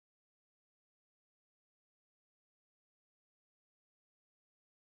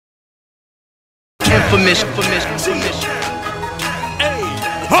infamous.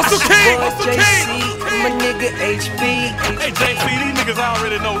 Hustle King! My nigga HB. Hey, JC, these niggas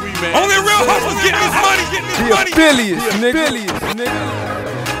already know we, man. Only real hustlers getting this money, Affiliates, nigga.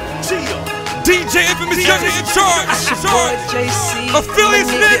 DJ Infamous Young in charge.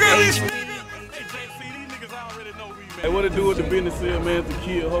 Affiliates, nigga. Hey, what it do with the business here, man? It's the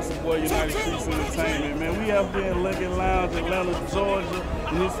kid, Hustle Boy, United Streets Entertainment, man. We out here in Luckie Lounge, Atlanta, Georgia,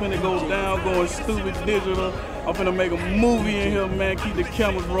 and it's finna go down, going stupid digital. I'm finna make a movie in here, man. Keep the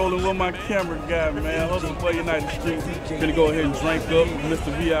cameras rolling with my camera guy, man. Hustle Boy, United Streets. Finna go ahead and drink up,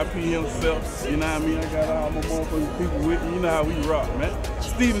 Mr. VIP himself. You know what I mean? I got all my motherfucking people with me. You know how we rock, man.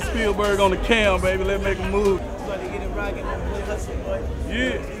 Steven Spielberg on the cam, baby. Let's make a move.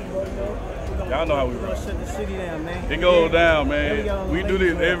 Yeah. Y'all know how we rock. Shut the city down, man. It goes down, man. We do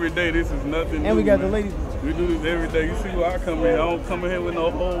this every day. This is nothing new. And we got man. the ladies. We do this every day. You see where I come in. I don't come in here with no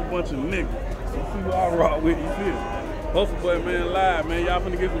whole bunch of niggas. You see who I rock with, you feel? Hustle Boy, man, live, man. Y'all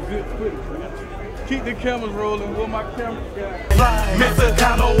finna get some good footage, man. Keep the cameras rolling with my camera guy.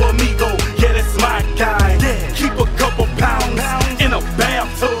 Mexicano amigo, yeah, that's my guy. Keep a couple pounds in a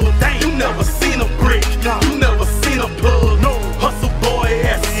bathtub. You never seen a brick, you never seen a plug. Hustle Boy,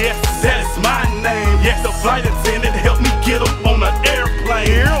 yes, that is my name. Yes, the flight attendant helped me get up on an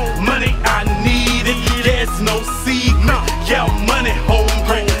airplane. Money I needed, there's no secret. Yeah, money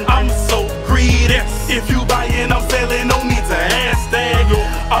hungry, I'm so greedy. If you buying, I'm selling, no need to hashtag.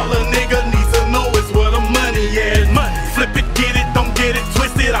 All a nigga needs to know is where the money is. Flip it, get it, don't get it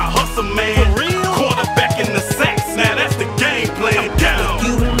twisted. I hustle, man. Quarterback in the sacks, now that's the game plan.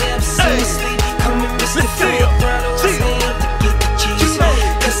 You will never see me sleep. Come and miss the full throttle. I stay up to get the cheese.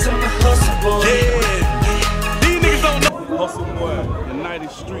 Cause I'm a hustle boy. Yeah. These niggas don't know. Hustle Boy, United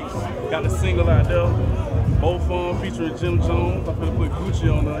Streets. Got a single out there. Both of them featuring Jim Jones. I'm finna put Gucci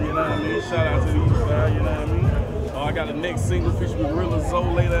on there, you know what I mean? Shout out to the East Side, you know what I mean? I got a next single featuring Rilla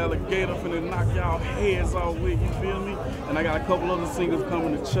Zoe, Later Alligator, finna knock y'all heads off with, you feel me? And I got a couple other singles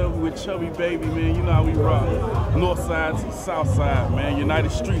coming to Chubby with Chubby Baby, man. You know how we rock. North side to south side, man.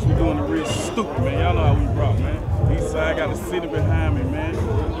 United Streets, we doing it real stupid, man. Y'all know how we rock, man. East side got a city behind me, man. You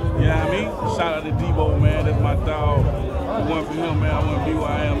know what I mean? Shout out to Debo, man. That's my dog. The one for him, man. I wanna be where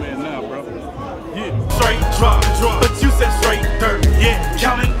I am at now, bro. Yeah. Straight drop, but you said straight dirt. Yeah,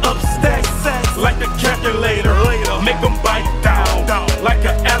 counting up stacks like a calculator. Make them bite down like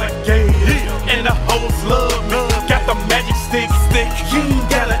an alligator. And the hoes love me. Got the magic stick. You ain't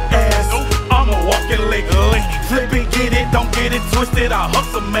gotta ask. I'm a walking lick. Flip it, get it, don't get it twisted. I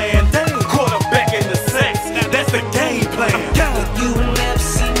hustle, man. Quarterback in the sacks. That's the game plan. You will never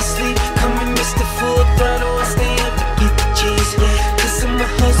see me sleep. Come and miss the full throttle. I stay up to get the cheese. Cause I'm a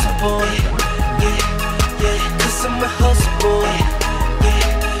hustle boy. Cause I'm a hustle boy.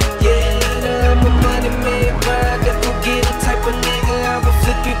 I'm a money man, but I got to get a type of nigga. I will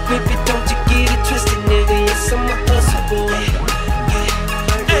flip it, don't you get it twisted, nigga. Yes, I'm a hustle boy.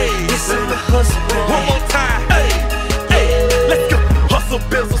 Yes, I'm a hustle boy. One more time. Hey, let's go. Hustle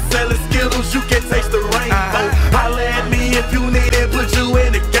bills or selling Skittles, you can taste the rainbow. Holla at me if you need it, put you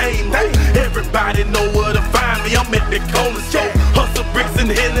in the game. Everybody know where to find me. I'm at the corner store. Hustle bricks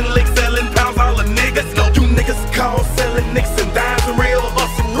and hidden licks, selling pounds. All the niggas know. You niggas call selling nicks and dimes and real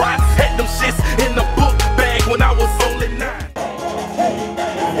hustle rocks. Had them shits in the book bag when I was only 9.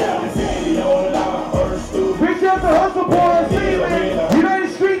 Reach out to Hustle Boy, see man.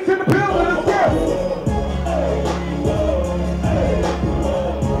 United Streets in the building, let's go.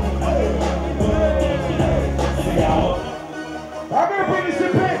 I better bring this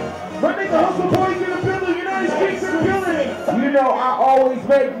shit back. My nigga Hustle Boys in the building, United Streets in the building. You know I always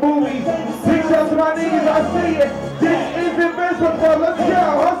make movies. Reach out to my niggas, I see it. This is investment, but let's go.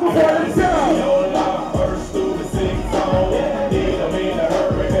 Hustle Boy, let's go.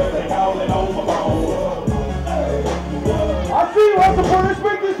 I see you, Hustle Boy. Let's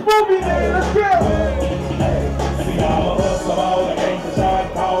make this movie, man. Let's go. See, I'm a hustle, all the gangsta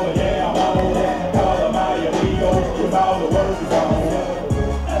shot caller. Yeah, I'm on that. Call my amigos with all the words is on.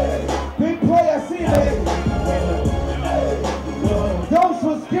 Big play, I see that. Those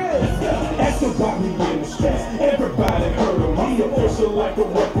was good. That's about me getting stressed. Everybody heard of me. Official like a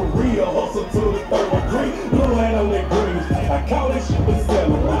referee. A hustle to the 3rd degree. Blue analytic greens. I call that shit for selling.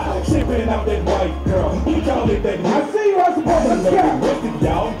 Shipping out that white girl. We call it that. I see you, Hustle Boy. Let's go.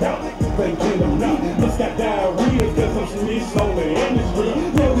 Y'all count it. Thinking of me. Just got diarrhea because I'm snitching on the industry.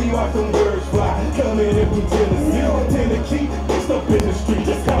 Yeah, we watch them birds fly. Coming in from Tennessee. Tennessee. Fixed up in the street.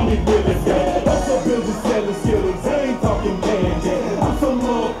 Just call me Billy Guy. Also build just selling skillings. I ain't talking candy. I'm so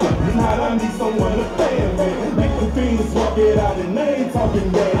low. Now I need someone to fan me. Make the fiends walk it out and they ain't talking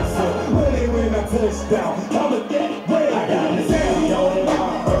bad. So money when I tell down. Call it that way. I got this city on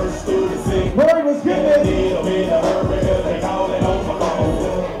my first to the sing. Bird was good. Need them in a hurry, cause they calling on my phone.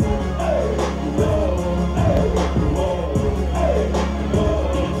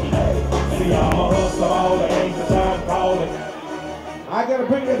 See, I'm a hustler, all the angels I'm calling. I gotta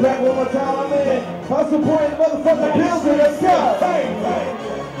bring it back one more time, man. Hustle boy in the motherfucking building, let's go.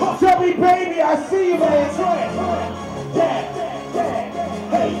 Tell me, baby, I see you, man. Yeah.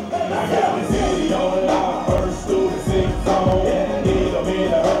 Hey, I got this city on my first to the sing song. Need them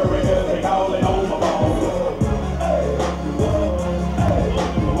in a hurry, cause they calling on my phone.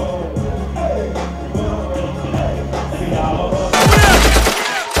 See, I'm a hustler.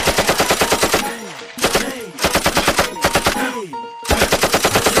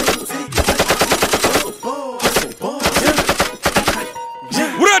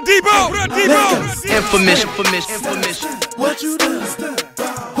 What up, Debo? What up, Debo? Infamous. What you do?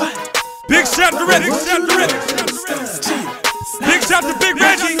 What? Big shout to Reggie. Big shout to Reggie. Big shout to Big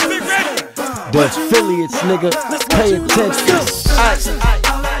Reggie. Big Reggie. The affiliates, nigga, pay attention.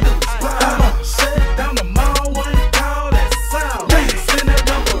 All I do is bow. Shut down the mall, one call that sound. Send a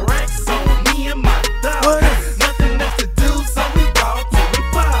couple racks on me and my dog. Nothing else to do, so we ball till we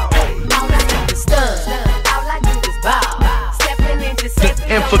fall. All I do is stun. All I do is bow. Stepping into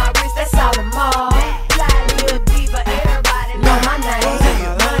stepping on my wrist, that's all the mall. Fly little diva, everybody know my name.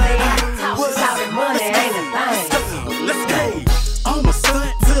 Money, talk, talking money ain't a thing. Let's go. I'm a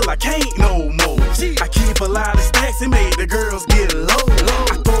stunt till I can't no more. I keep a lot of stacks and make the girls get low.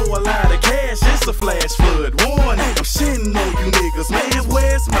 I throw a lot of cash, it's a flash flood warning. I'm shitting on you niggas, man,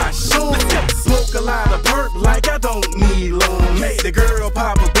 where's my shoe? Smoke a lot of perp like I don't need lungs. Make the girl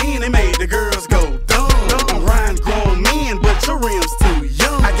pop a bean and make the girls go dumb. I'm riding grown men, but your rims too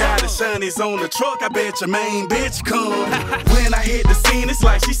young. I got a shinies on the truck, I bet your main bitch come. When I hit the scene, it's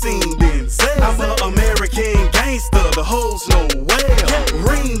like she seen Denzel. I'm an American gangster, the hoes know well.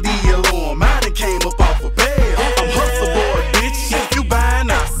 Ring the alarm, I done came up off a bell. I'm hustle boy, bitch, if you buying,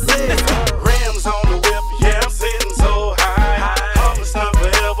 I sell. Rims on the whip, yeah, I'm sitting so high. Promise not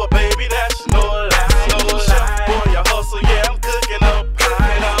forever, baby, that's no lie. Chef boy, you hustle, yeah, I'm cooking up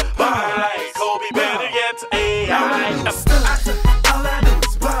high. Bye like Kobe, better yet to AI. All I do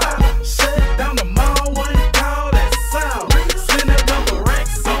is bow. Shut down the mall, one call that sound. Send a couple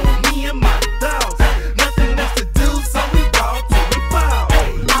racks on me and my dogs. Nothing else to do, so we ball till we fall.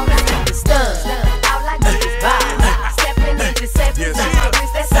 All I do is stun. All I do is bow. Stepping into stepping on my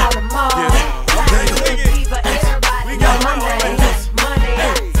wrist, that's all the mall. Fly little diva, everybody know my name.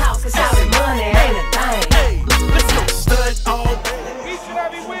 Money, talk, talking money ain't a thing. Let's go stud all Each and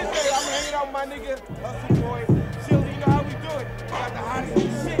every Wednesday, I'm hanging out with my nigga, Hustle Boy. Chill, you know how we do it. Got the hottest new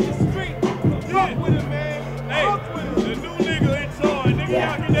shit in the street. Fuck with it, man. Hey, Fuck with it. the new nigga in charge, nigga,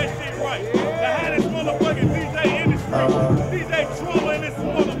 y'all get that shit right. The hottest motherfucking DJ in the street. DJ Trauma in this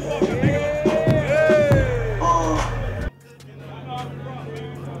motherfucker, nigga.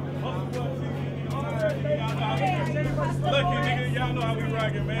 Lucky, nigga, y'all know how we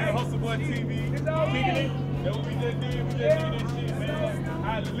rockin', man. Hustle Boy TV, kicking it. That what we just did, we just did this shit, man.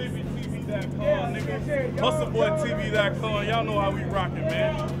 ILiveItTV.com, nigga. HustleBoyTV.com, y'all know how we rockin',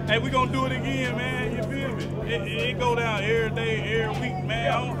 man. Hey, we gonna do it again, man. You feel me? It go down every day, every week,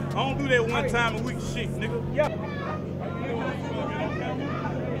 man. I don't do that one time a week shit, nigga.